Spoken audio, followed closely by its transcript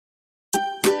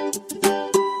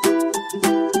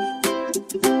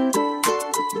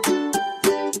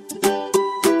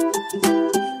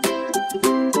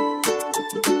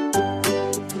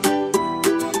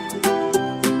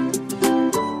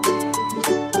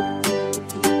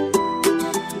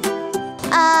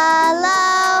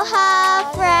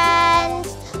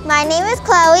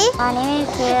Chloe. My name is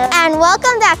Caleb. And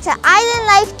welcome back to Island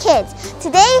Life Kids.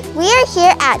 Today we are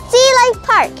here at Sea Life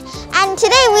Park. And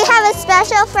today we have a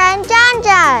special friend, John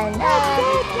John.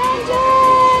 John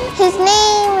John. His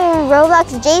name in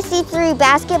Roblox is JC3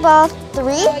 Basketball 3.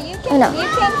 So you can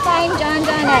find John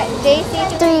John at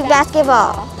JC3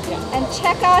 Basketball. And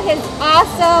check out his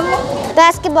awesome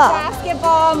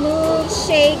basketball moves,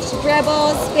 shakes,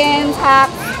 dribbles, spins,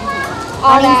 hops,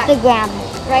 all on that. Instagram.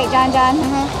 Right, John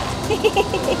John? Instagram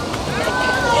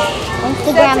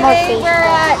so today we're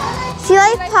at Sea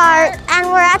Life Park and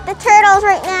we're at the turtles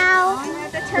right now. We're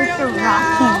at the turtles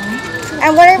now.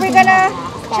 And what are we gonna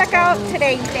check out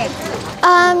today, you think?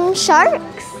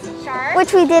 Sharks. Sharks?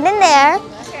 Which we did in there.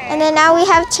 Okay. And then now we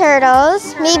have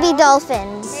turtles, maybe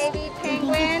dolphins. Maybe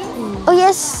penguins. Oh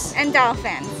yes. And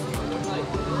dolphins.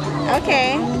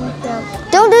 Okay.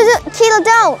 Don't do the Kayla,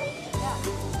 don't.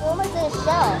 All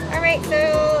right, so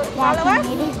follow us.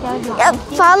 Yep,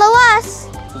 follow us.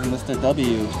 Mr.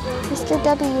 W. Mr.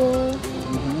 W.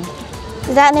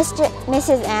 Is that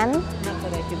Mrs. M?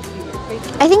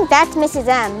 I think that's Mrs.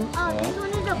 M. Oh, this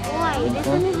one is a boy. This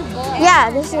one is a boy. Yeah,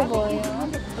 this is a boy.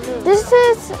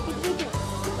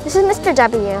 This is Mr.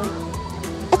 W.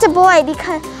 It's a boy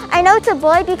because I know it's a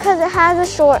boy because it has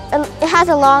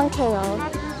a long tail.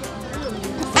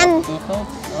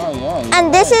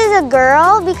 And this is a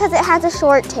girl because it has a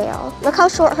short tail. Look how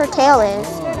short her tail is.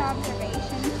 Good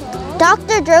observation.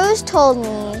 Dr. Droz told me. You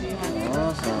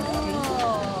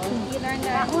learned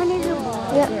that one is a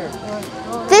boy. Yep.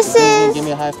 This is. Give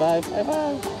me a high five. High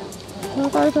five.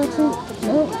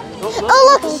 Oh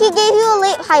look, he gave you a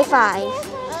late high five.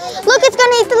 Look, it's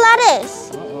gonna eat the lettuce.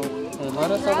 The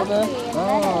lettuce over there?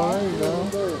 Oh, there you go.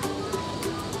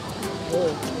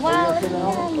 Wow.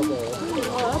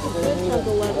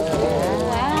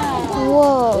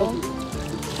 Whoa.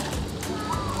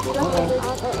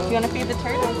 You want to feed the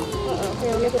turtle?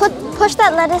 Push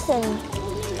that lettuce in.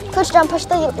 Push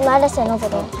the lettuce in over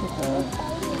there.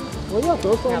 Well, yeah,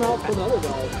 throw some out for the other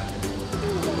guys.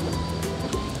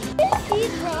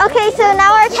 Okay, so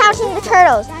now we're counting the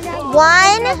turtles.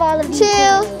 1, 2,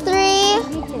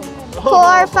 3,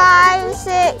 4, 5,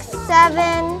 6,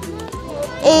 7,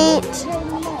 8,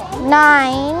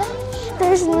 9.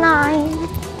 There's 9.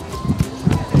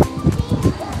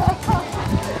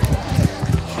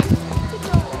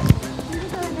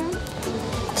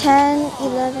 10,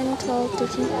 11, 12,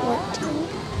 13, 14.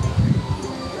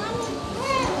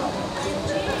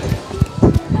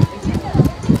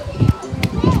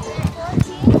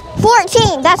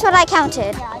 14, that's what I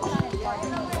counted.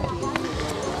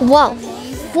 Whoa,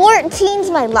 14's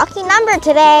my lucky number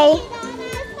today.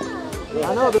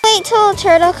 Wait till a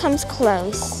turtle comes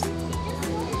close.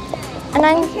 And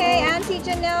Okay, Auntie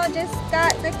Janelle just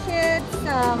got the kids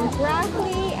some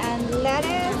broccoli and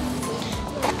lettuce.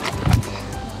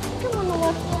 Come on,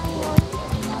 let's go.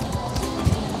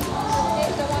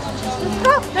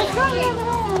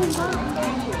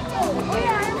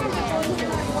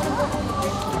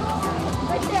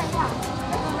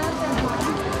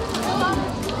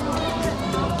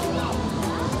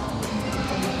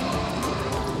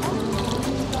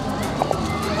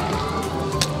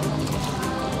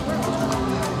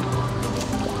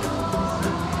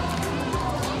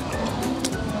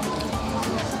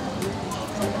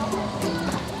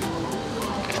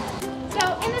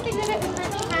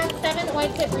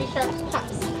 White tip reef shark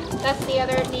pups. That's the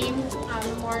other name,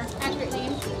 more accurate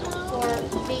name for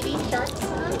baby sharks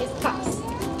is pups.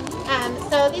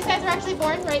 So these guys were actually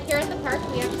born right here at the park.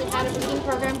 We actually had a breeding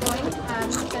program going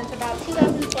since about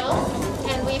 2012,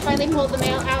 and we finally pulled the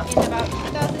male out in about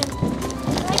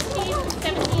 2016,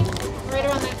 17, right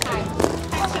around that time.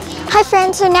 hi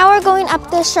friends, so now we're going up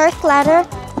the shark ladder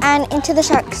and into the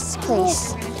shark's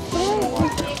place.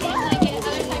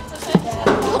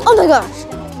 Oh my gosh.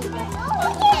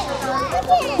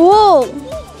 Whoa!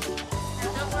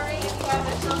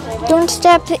 Don't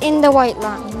step in the white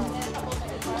line.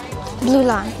 Blue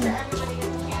line.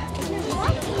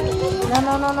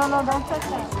 No, don't touch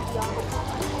that.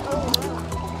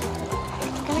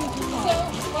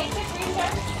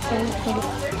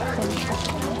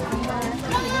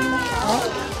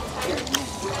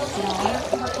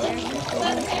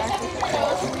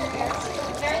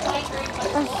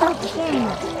 A suction.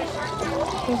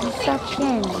 There's a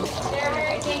suction.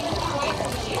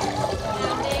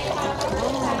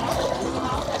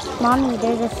 Mommy,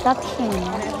 there's a suction.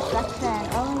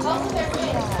 Oh,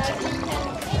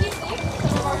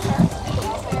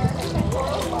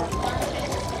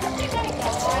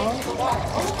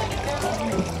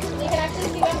 You can actually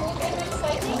see them moving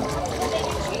slightly.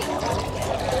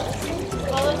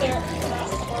 All of their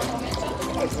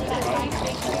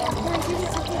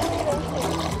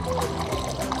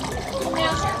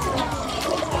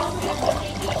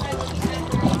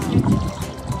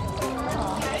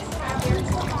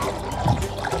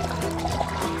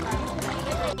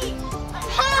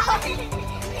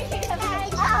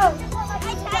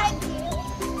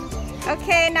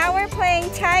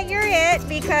tag you're it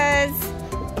because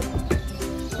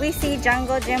we see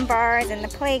jungle gym bars in the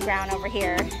playground over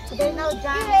here. There's no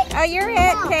giant. Oh, you're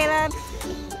it, Caleb.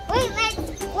 Wait,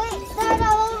 start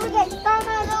all over again. Start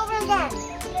all over again.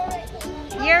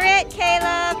 You're it,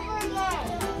 Caleb.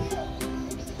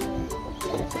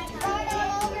 Start all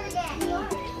over again.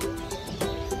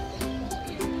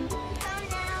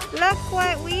 Look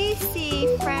what we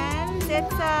see, friends.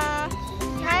 It's a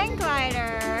hang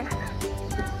glider.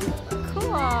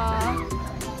 Cool.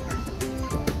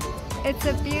 It's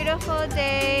a beautiful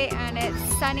day and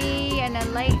it's sunny and a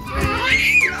light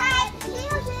breeze.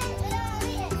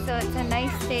 So it's a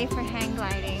nice day for hang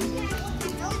gliding.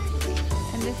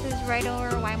 And this is right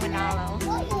over Waimanalo.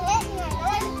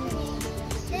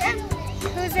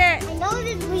 Who's it? I know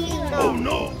this bleeding. Oh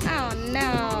no! Oh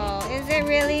no. Is it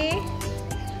really?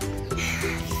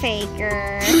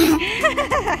 Faker.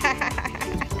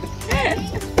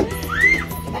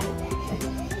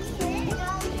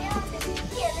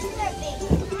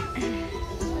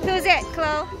 Who's it,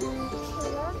 Khloe?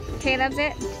 Caleb's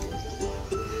it?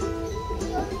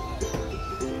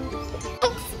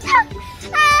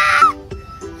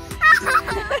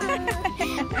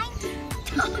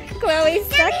 Chloe's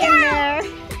stuck in there.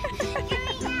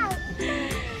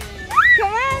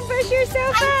 Come on, push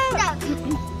yourself out.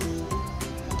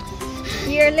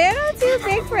 You're a little too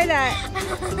big for that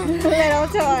little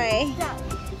toy.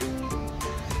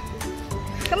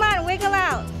 Come on, wiggle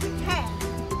out.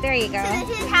 There you go. So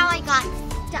this is how I got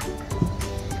stuck.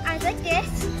 I was like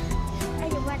this. I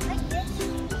went like this.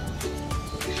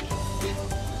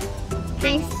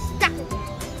 Thanks. Stuck again.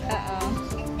 Uh-oh.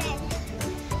 And then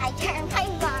I turn my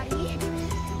body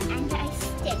and I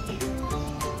stick.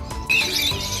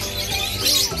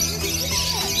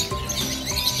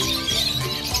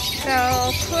 So,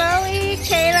 Khloe,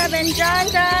 Kaleb, and John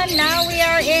John, now we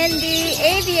are in the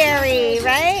aviary,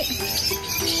 right?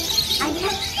 I'm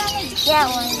just gonna get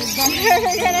one of them.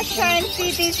 We're gonna try and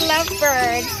feed these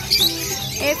lovebirds.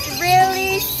 It's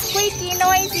really squeaky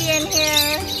noisy in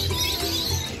here.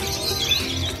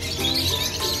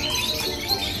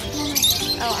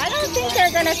 Oh, I don't think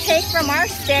they're gonna take from our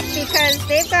stick because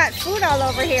they've got food all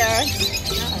over here.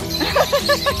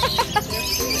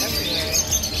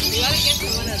 You gotta get to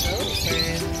one of those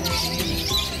birds.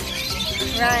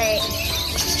 Right.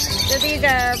 So these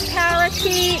are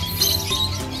parakeets,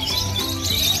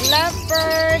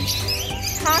 lovebirds,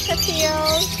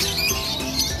 cockatiels.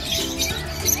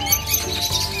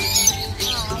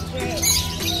 Oh, great.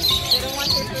 They don't want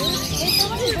their food? There's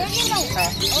somebody bringing them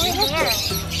over there.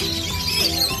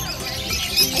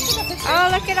 Oh,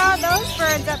 look at all those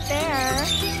birds up there.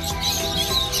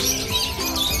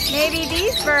 Maybe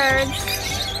these birds.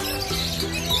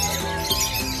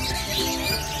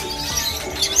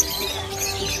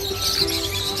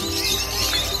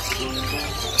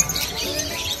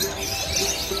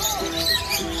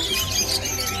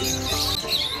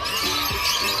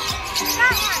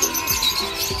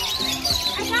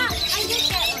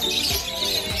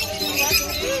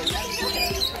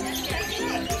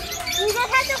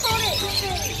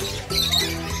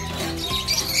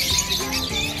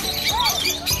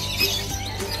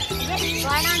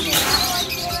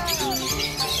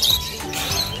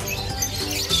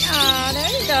 Oh, there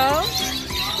you go.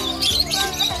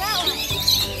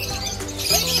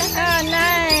 Oh,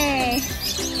 nice.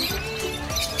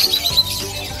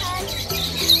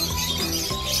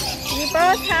 You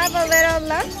both have a little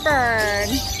lovebird.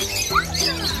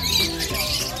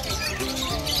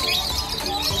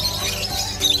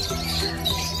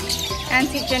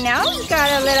 Auntie Janelle's got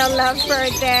a little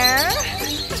lovebird there.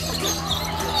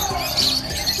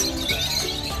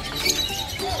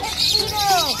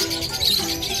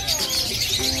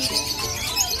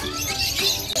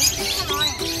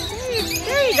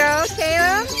 There you go,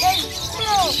 Caleb.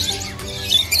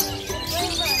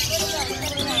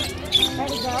 There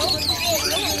you go.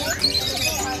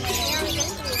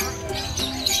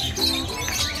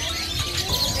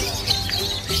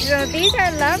 So these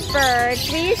are lovebirds.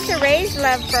 We used to raise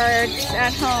lovebirds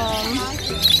at home.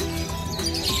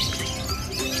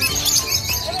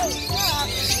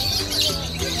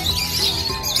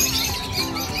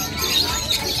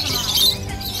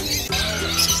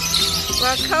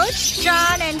 Well, Coach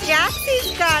John and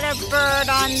Jaxie's got a bird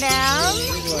on them.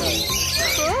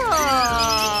 Cool.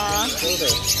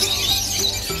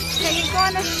 Can you go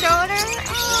on the shoulder?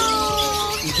 Oh.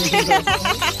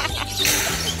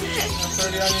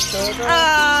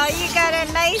 Oh, you got a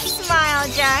nice smile,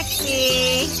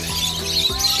 Jaxie.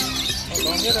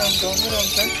 Don't get him,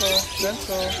 gentle,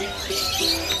 gentle.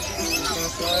 He's gonna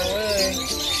fly away.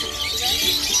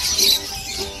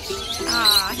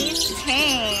 Aw, he's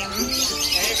tame.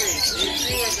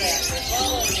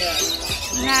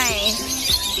 Nice.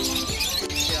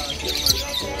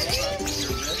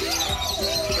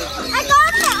 I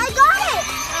got it! I got it!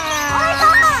 Oh my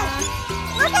God!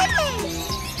 Look at me!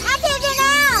 I take it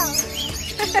out!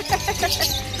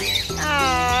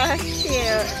 Oh,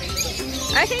 cute.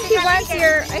 I think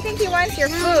he wants your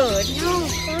food. No,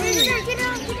 get it on, get it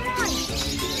on, get it on.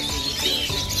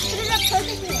 Put it up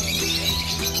perfectly.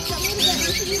 Want me to get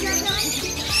most of you guys on?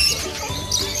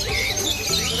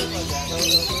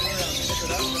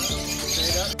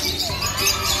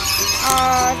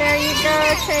 Oh, there you go,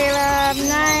 Caleb.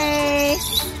 Nice.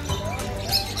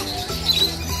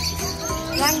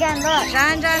 John John, look.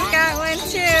 John John's got one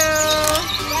too.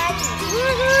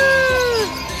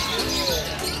 Woohoo!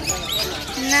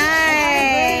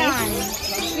 Nice.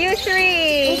 You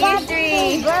three. You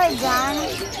three. Good, John.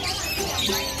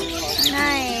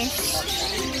 Nice.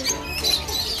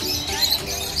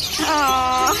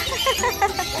 Oh.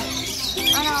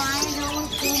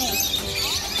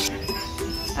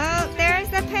 Oh, there's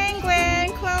the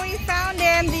penguin. Khloe found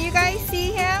him. Do you guys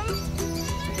see him?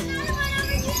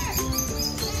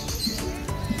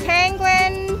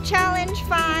 Penguin challenge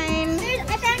find. I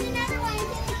found another one.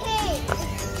 It's in the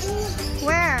cave.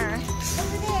 Where?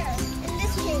 Over there. In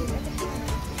this cave.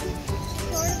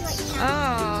 Sort of like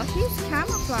Oh, he's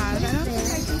camouflaged. I don't think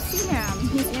I can see him.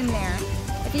 He's in there.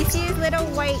 If you see his little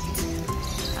white,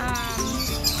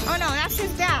 oh no, that's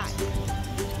his back.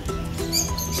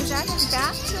 Is that his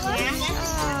back to us? Yeah.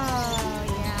 Oh,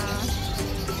 yeah.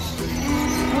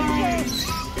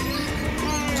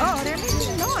 Oh, they're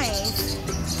making noise.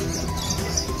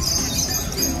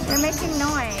 They're making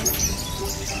noise.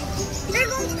 There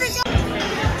goes the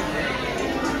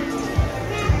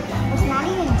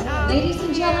Ladies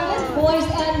and gentlemen, boys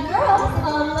and girls,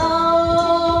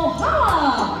 aloha!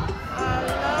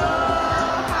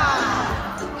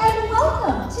 And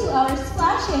welcome to our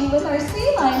splashing with our sea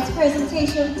lions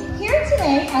presentation here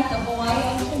today at the Hawaii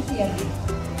Ocean Theater.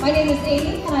 My name is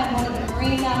Amy and I'm one of the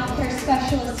marine mammal care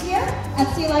specialists here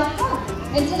at Sea Life Park.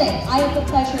 And today I have the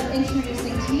pleasure of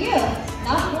introducing to you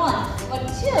not one, but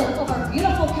two of our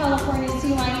beautiful California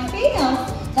sea lion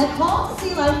females that call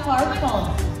Sea Life Park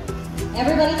home.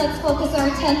 Everybody, let's focus our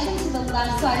attention to the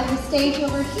left side of the stage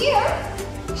over here.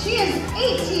 She is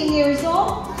 18 years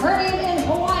old. Her name in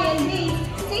Hawaiian means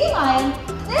sea lion.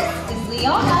 This is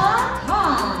Leona.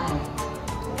 Hi.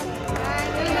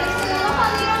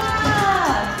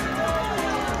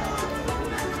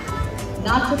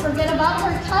 Not to forget about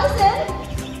her cousin.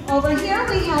 Over here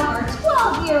we have our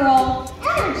 12-year-old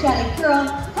energetic girl.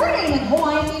 Her name in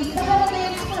Hawaiian means the heavenly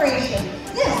inspiration.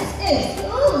 This is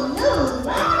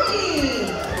Ululani.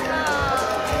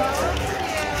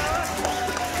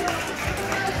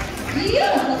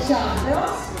 Beautiful job,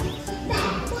 girls. Now,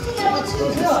 looking at the two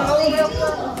girls, they do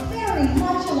look very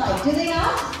much alike, do they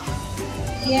not?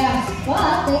 Yes,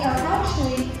 but they are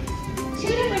actually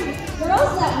two different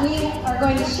girls that we are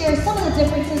going to share some of the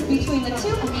differences between the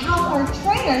two and how our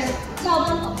trainers tell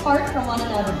them apart from one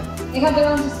another. They have their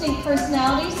own distinct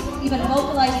personalities, even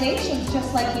vocalizations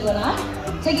just like you and I.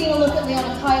 Taking a look at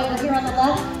Leona Kai over here on the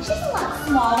left, she's a lot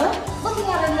smaller. Looking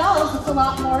at her nose, it's a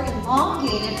lot more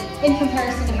elongated in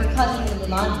comparison to her cousin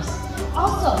Ululani's.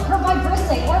 Also, her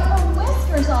vibrissae, or her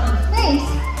whiskers on her face,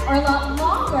 are a lot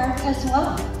longer as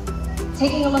well.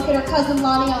 Taking a look at her cousin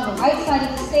Lonnie on the right side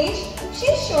of the stage,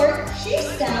 she's short, she's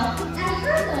stout, and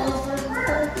her nose for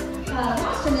her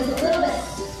rostrum is a little bit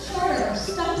shorter or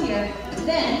stumpier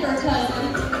than her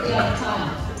cousin Leona Kai.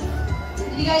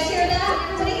 Did you guys hear that?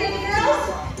 Everybody hear the girls?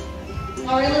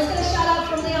 All right, let's get a shout out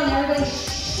from Leona. Everybody,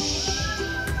 shh.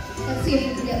 Let's see if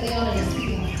we can get Leona to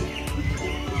speak.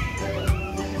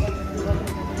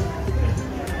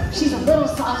 She's a little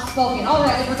soft-spoken. All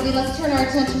right, everybody, let's turn our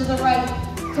attention to the right.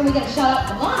 Can we get a shout out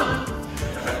from Lonnie?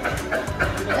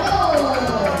 Oh,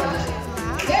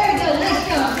 very good. Nice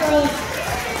job, girls.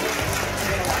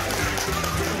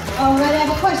 All right, I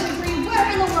have a question for you. Where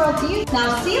in the world do you... Now,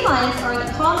 sea lions are the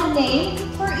common name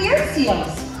for ear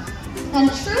seals. And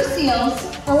true seals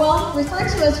are, well, referred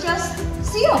to as just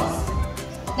seals.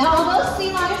 Now, although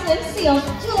sea lions and seals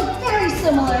do look very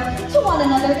similar to one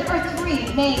another, there are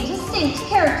three main distinct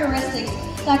characteristics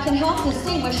that can help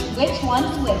distinguish which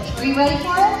one's which. Are you ready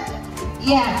for it?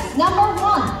 Yes. Number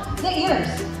one, the ears.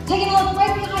 Taking a look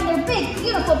right behind their big,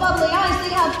 beautiful, bubbly eyes,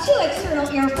 they have two external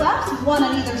ear flaps, one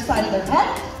on either side of their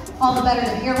head, all the better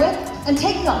to hear with. And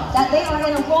take note that they are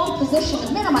in a rolled position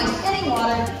to minimize any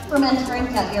water from entering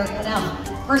that ear canal.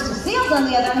 Versus seals, on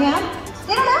the other hand,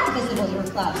 they don't have visible ear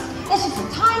flaps. It's just a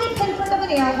tiny pinprick of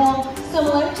an ear hole,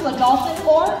 similar to a dolphin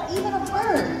or even a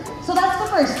bird. So that's the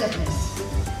first difference.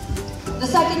 The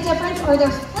second difference are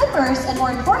their flippers, and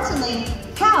more importantly,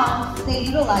 how they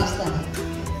utilize them.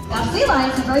 Now, sea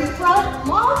lions have very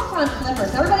long front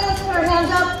flippers. Everybody, let's put our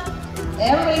hands up.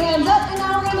 Everybody hands up, and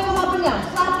now we're going to move up and down.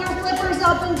 Flap your flippers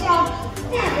up and down.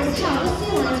 That is how the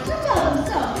sea lions propel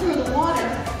themselves through the water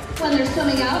when they're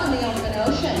swimming out in the open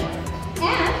ocean.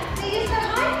 And they use their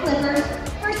hind flippers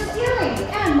for steering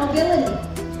and mobility.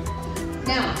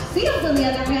 Now, seals, on the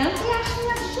other hand, they actually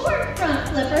have short front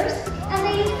flippers, and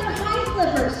they use their hind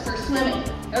flippers for swimming.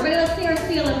 Everybody, let's see our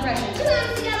seal impression. Two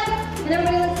hands together, and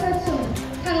everybody, let's start swimming.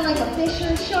 Kind of like a fish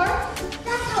or a shark.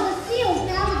 That's how the seals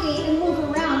navigate and move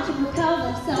around to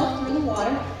propel themselves through the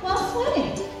water while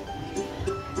swimming.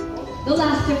 The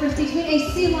last difference between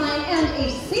a sea lion and a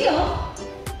seal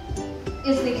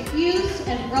is the fused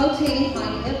and rotating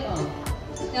hind hip bone.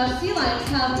 Now, sea lions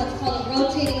have what's called a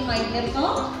rotating hind hip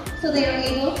bone, so they are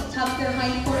able to tuck their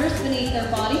hindquarters beneath their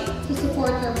body to support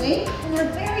their weight, and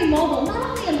they're very mobile, not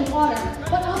only in the water,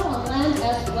 but up on land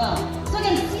as well. So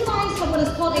again, sea lions have what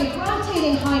is called a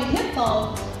rotating hind hip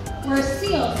bone, where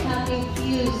seals have a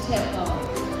fused hip bone.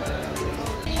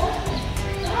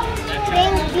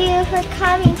 Thank you for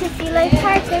coming to Sea Life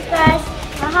Park with us.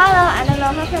 Mahalo and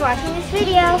aloha for watching this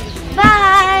video.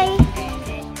 Bye!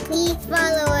 Please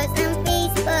follow